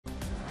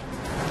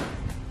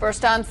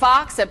First on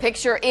Fox, a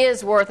picture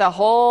is worth a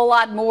whole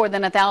lot more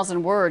than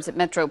 1,000 words at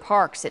Metro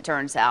Parks, it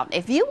turns out.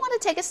 If you want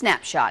to take a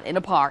snapshot in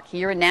a park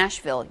here in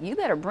Nashville, you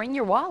better bring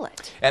your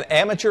wallet. An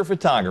amateur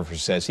photographer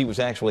says he was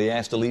actually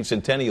asked to leave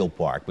Centennial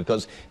Park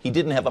because he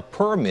didn't have a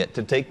permit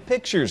to take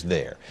pictures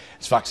there.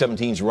 As Fox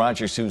 17's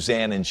Roger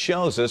Suzanne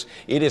shows us,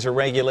 it is a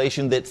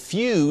regulation that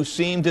few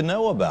seem to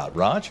know about.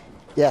 Raj?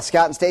 Yeah,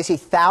 Scott and Stacy,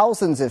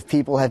 thousands of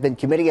people have been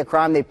committing a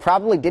crime they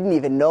probably didn't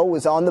even know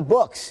was on the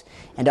books.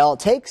 And all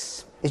it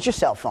takes is your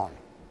cell phone.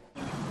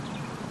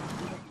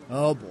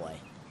 Oh boy,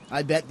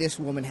 I bet this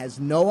woman has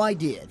no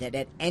idea that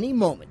at any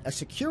moment a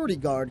security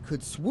guard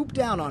could swoop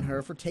down on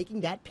her for taking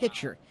that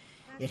picture.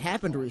 It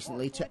happened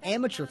recently to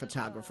amateur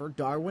photographer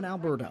Darwin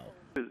Alberto.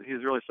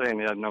 He's really saying,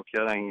 yeah, no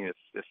kidding,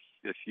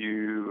 if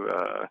you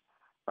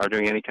are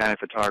doing any kind of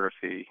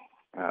photography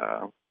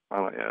around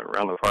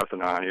the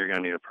Parthenon, you're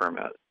going to need a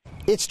permit.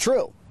 It's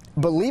true.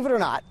 Believe it or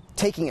not,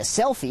 taking a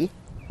selfie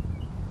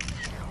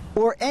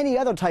or any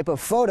other type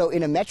of photo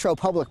in a Metro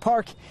public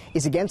park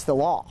is against the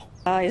law.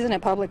 Isn't it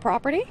public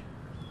property?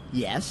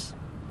 Yes.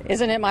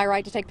 Isn't it my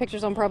right to take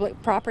pictures on public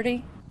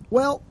property?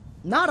 Well,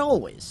 not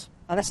always.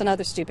 Oh, that's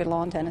another stupid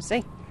law in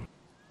Tennessee.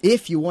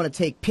 If you want to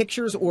take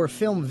pictures or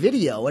film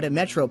video at a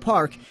Metro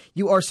park,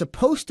 you are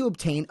supposed to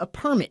obtain a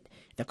permit.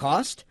 The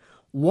cost?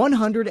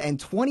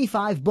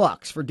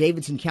 $125 for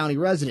Davidson County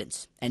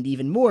residents, and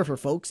even more for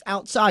folks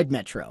outside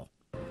Metro.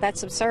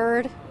 That's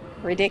absurd,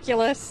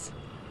 ridiculous.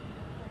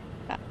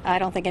 I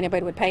don't think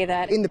anybody would pay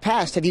that. In the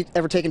past, have you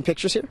ever taken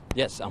pictures here?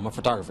 Yes, I'm a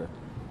photographer.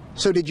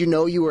 So did you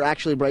know you were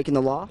actually breaking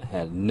the law? I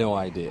had no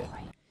idea.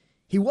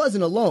 He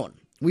wasn't alone.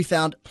 We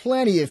found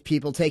plenty of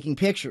people taking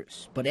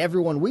pictures, but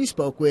everyone we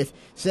spoke with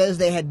says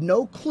they had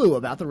no clue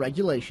about the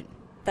regulation.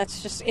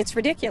 It's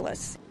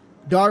ridiculous.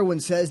 Darwin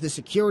says the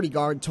security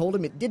guard told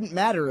him it didn't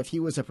matter if he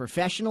was a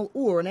professional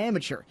or an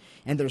amateur,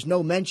 and there's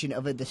no mention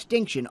of a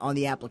distinction on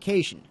the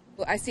application.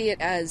 I see it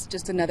as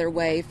just another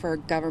way for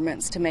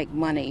governments to make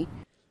money.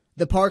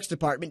 The Parks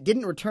Department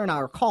didn't return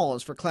our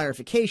calls for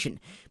clarification,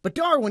 but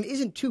Darwin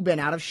isn't too bent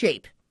out of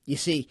shape. You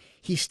see,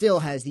 he still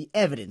has the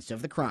evidence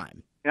of the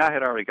crime. Yeah, I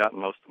had already gotten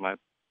most of my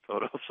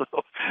photos, so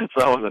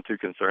I wasn't too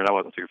concerned. I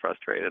wasn't too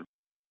frustrated.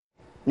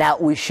 Now,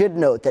 we should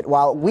note that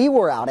while we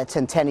were out at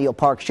Centennial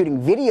Park shooting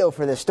video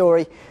for this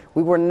story,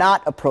 we were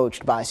not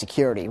approached by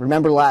security.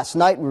 Remember last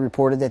night we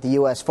reported that the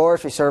U.S.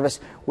 Forestry Service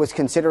was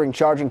considering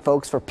charging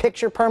folks for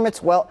picture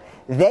permits? Well,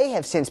 they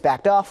have since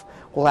backed off.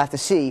 We'll have to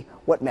see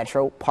what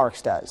Metro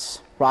Parks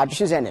does. Roger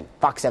Suzanne,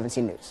 Fox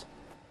 17 News.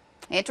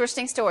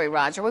 Interesting story,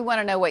 Roger. We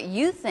want to know what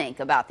you think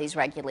about these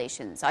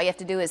regulations. All you have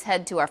to do is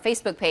head to our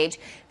Facebook page,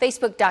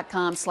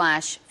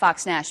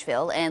 facebook.com/Fox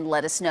Nashville, and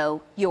let us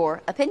know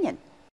your opinion.